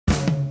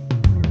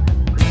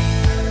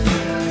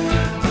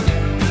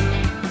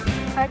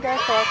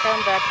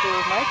welcome back to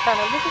my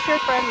channel. This is your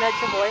friend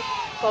Medyo Boi,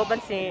 kauban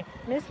si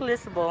Miss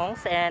Liz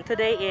Bongs, and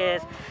today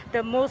is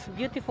the most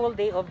beautiful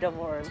day of the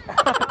world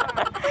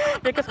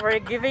because we're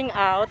giving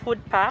out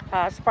food pack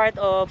as part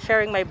of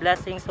sharing my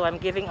blessings. So I'm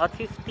giving out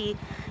 50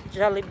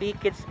 Jollibee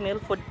Kids meal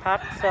food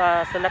pack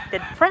sa selected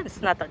friends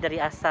nato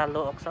diri sa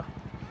Looc. So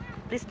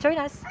please join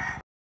us.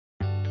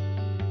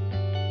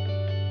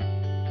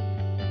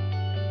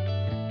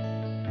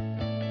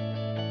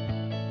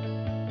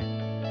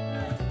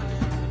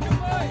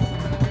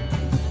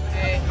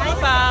 Hi,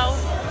 Pao.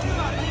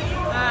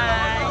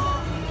 Hi.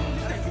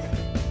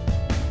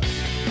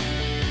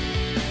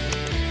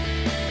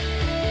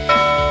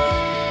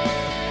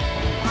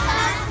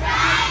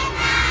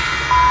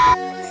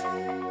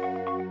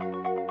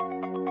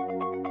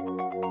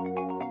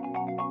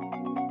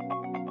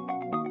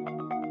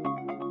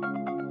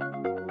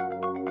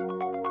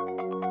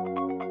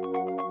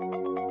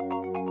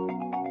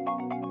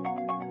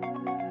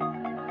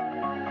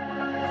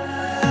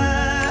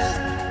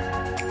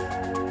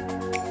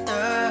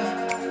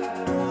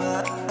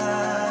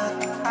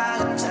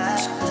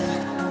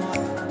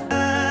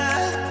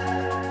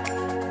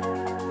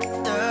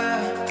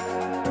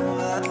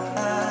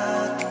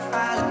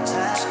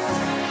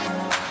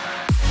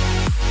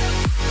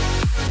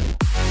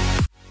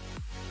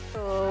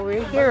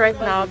 Here right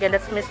now, again,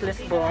 that's Miss Liz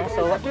Bong.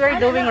 So what we are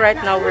doing right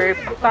now, we're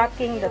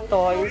packing the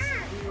toys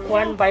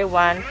one by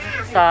one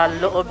sa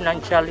loob ng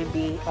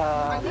Jollibee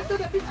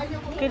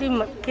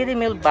kiddie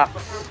meal box.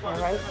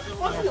 Alright?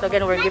 So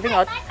again, we're giving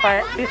out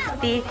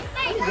 50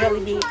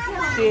 Jollibee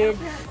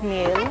Kids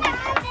meal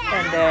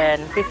and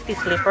then 50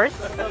 slippers.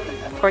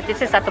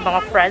 Courtesy sa itong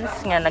mga friends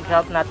nga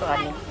nag-help na ito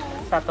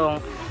sa itong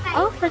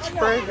outreach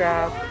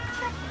program.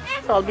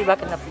 So I'll be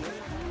back in a few.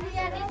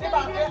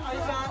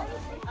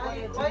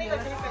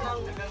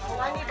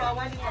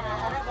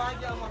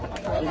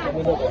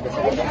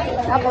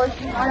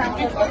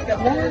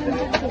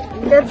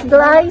 That's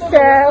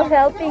Glycel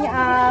helping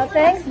out.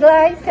 Thanks,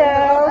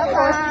 Glycel.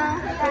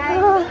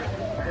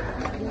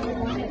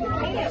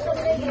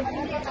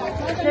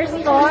 There's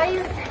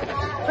toys.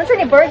 What's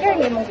any burger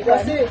ni mong gito?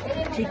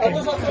 Chicken.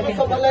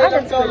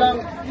 That's good.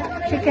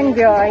 Chicken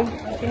joy.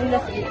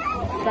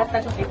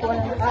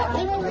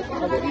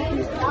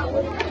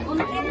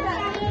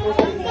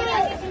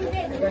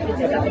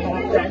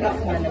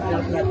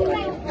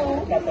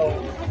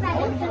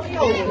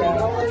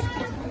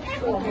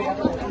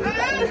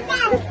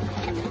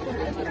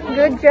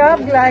 Good job,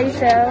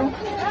 Glycel.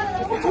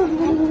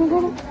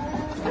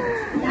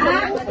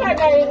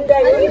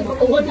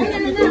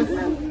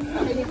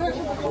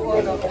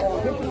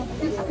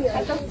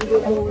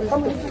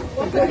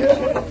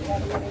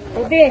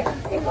 Udah.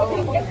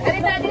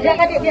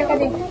 Biar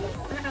kadi.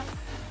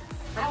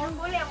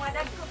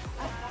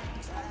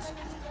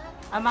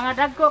 Ang mga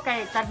dagko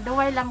kay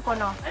tagduway lang ko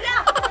no.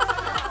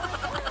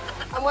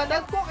 Ang mga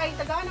dagko kay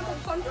tagaan ng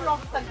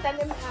sunflock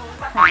tagtanim ang.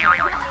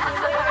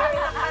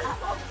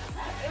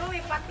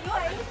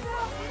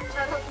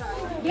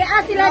 Di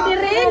sila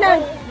diri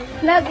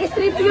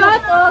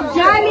nag-distribute og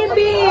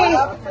Jollibee.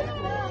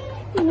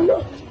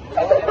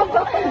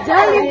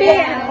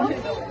 Jollibee.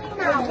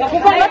 What's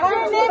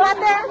your name,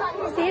 Ate?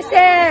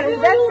 Cecil.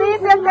 That's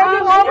Cecil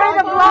taking over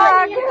the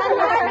vlog.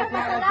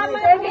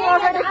 Taking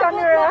over the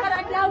camera.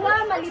 Karaglawa,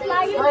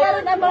 malipayon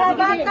karon ang mga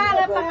bata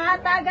nga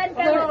pangatagan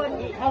karon.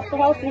 Oh,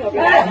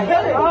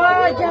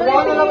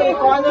 Jollibee.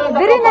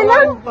 Diri na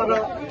lang.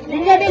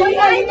 Linya.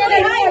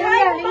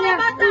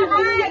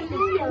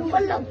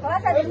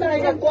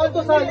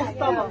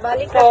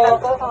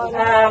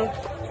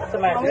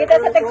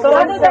 So,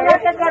 ano sa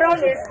market karon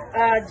is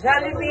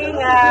Jollibee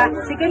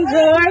Chicken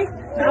Joy,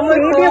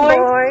 Medyo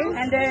Boi,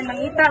 and then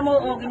mangita mo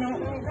og inyong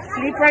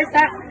sleeper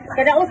sa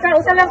kada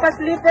usa lang pa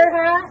sleeper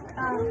ha.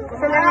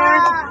 Usa lang ha.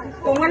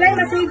 Kung walay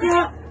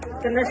masidyo,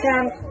 kana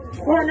siyang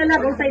kuha na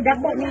lang usay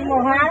dako nimo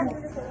ha.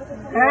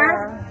 Ha?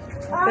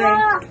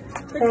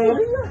 Okay.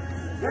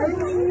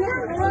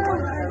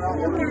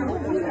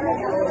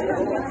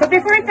 So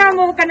before ka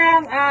mo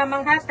kanang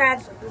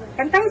manghatag,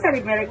 kantang sa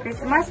Merry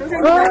Christmas.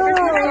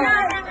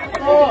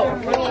 Oh.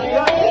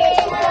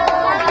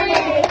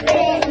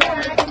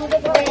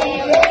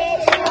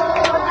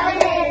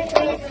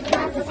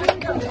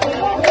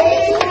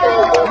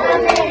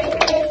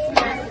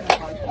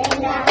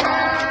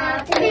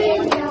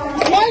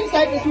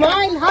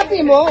 Smile,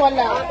 happy mo,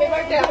 wala. Happy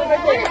birthday.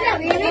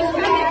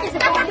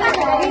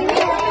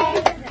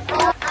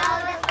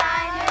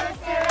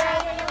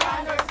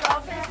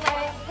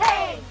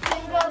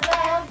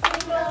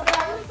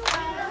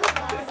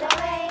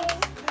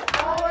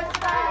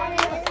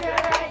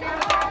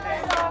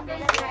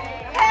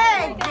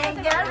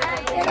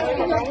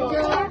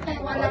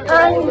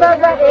 Ang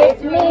babait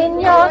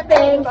ninyo,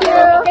 thank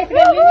you.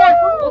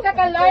 Usa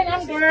ka line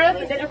ang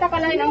girls, then usa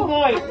ka line ang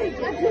boys.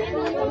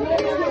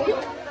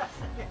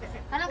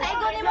 Ano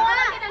kaigo ni mo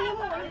ha?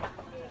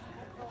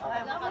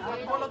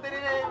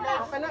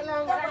 Kana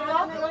lang.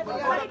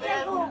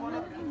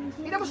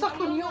 Hindi na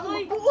masakto niyo.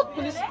 Buot,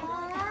 bilis.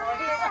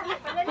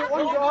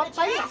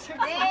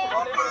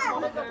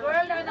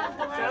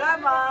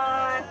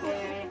 Salamat.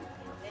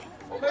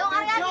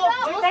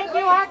 Thank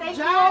you, ha. Thank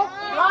you.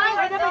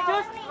 Pwede ba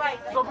juice?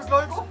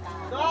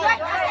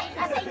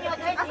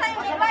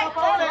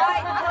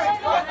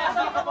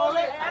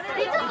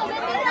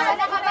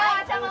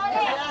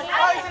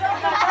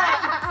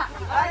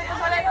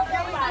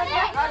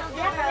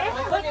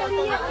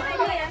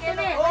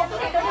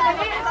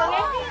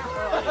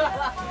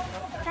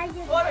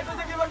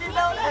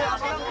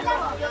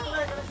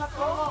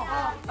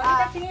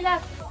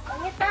 Sinilas.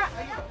 Pangita.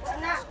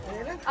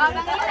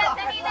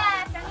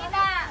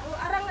 Pangita.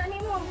 Arang na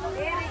nimo.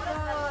 Very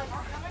good.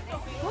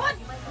 Good.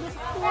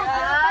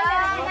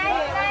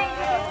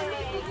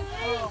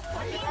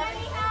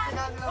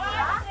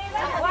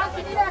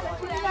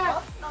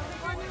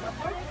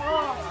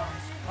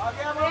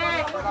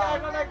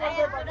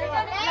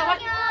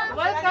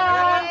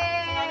 Welcome.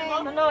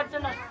 Sunod.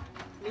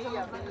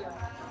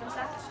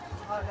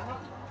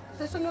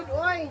 Sa sunod,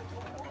 oy.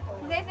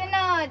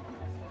 Sunod.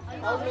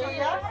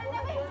 Almia?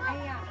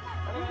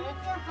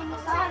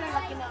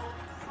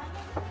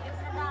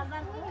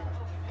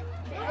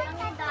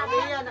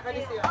 Mia,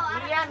 nakalis yun.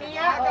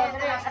 Mia.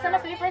 Asa na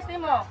slippers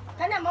nimo?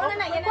 Kana mo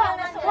na yan na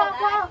lang.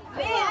 Kuha.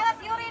 Alas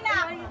yuri na.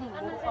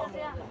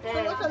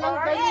 Sunod sa lang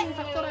kayo yung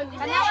sakturan.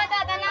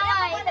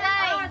 Tanawa, itry.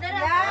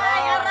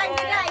 Arang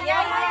gina.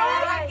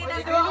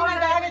 Ito yung mga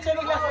daan at siya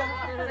naglasan.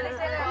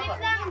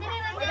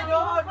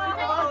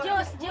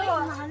 Juice.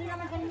 Mahali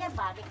naman kanina,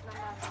 balik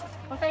naman.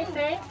 Okay,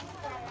 sir.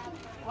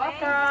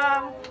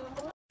 Welcome.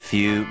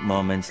 Few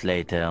moments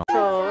later.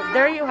 So,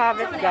 there you have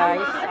it,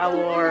 guys.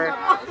 Our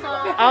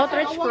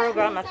outreach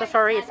program. I'm so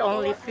sorry, it's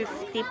only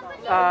 50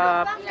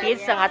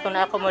 kids ang ato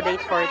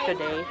na-accommodate for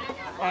today.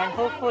 And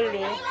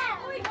hopefully,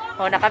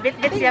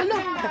 nakabit-bit siya.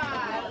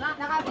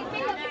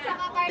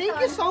 Thank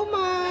you so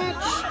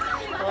much.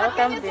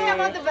 Welcome,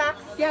 dear.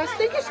 Yes,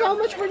 thank you so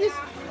much for this.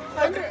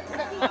 For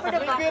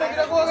the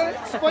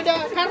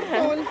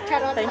carton.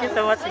 Thank you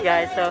so much,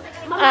 guys. So,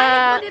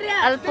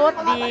 I'll put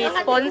the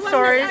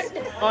sponsors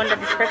on the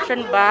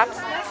description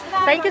box.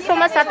 Thank you so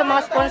much sa ating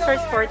mga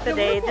sponsors for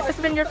today. This has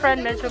been your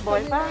friend, Medyo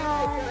Boi.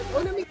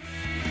 Bye!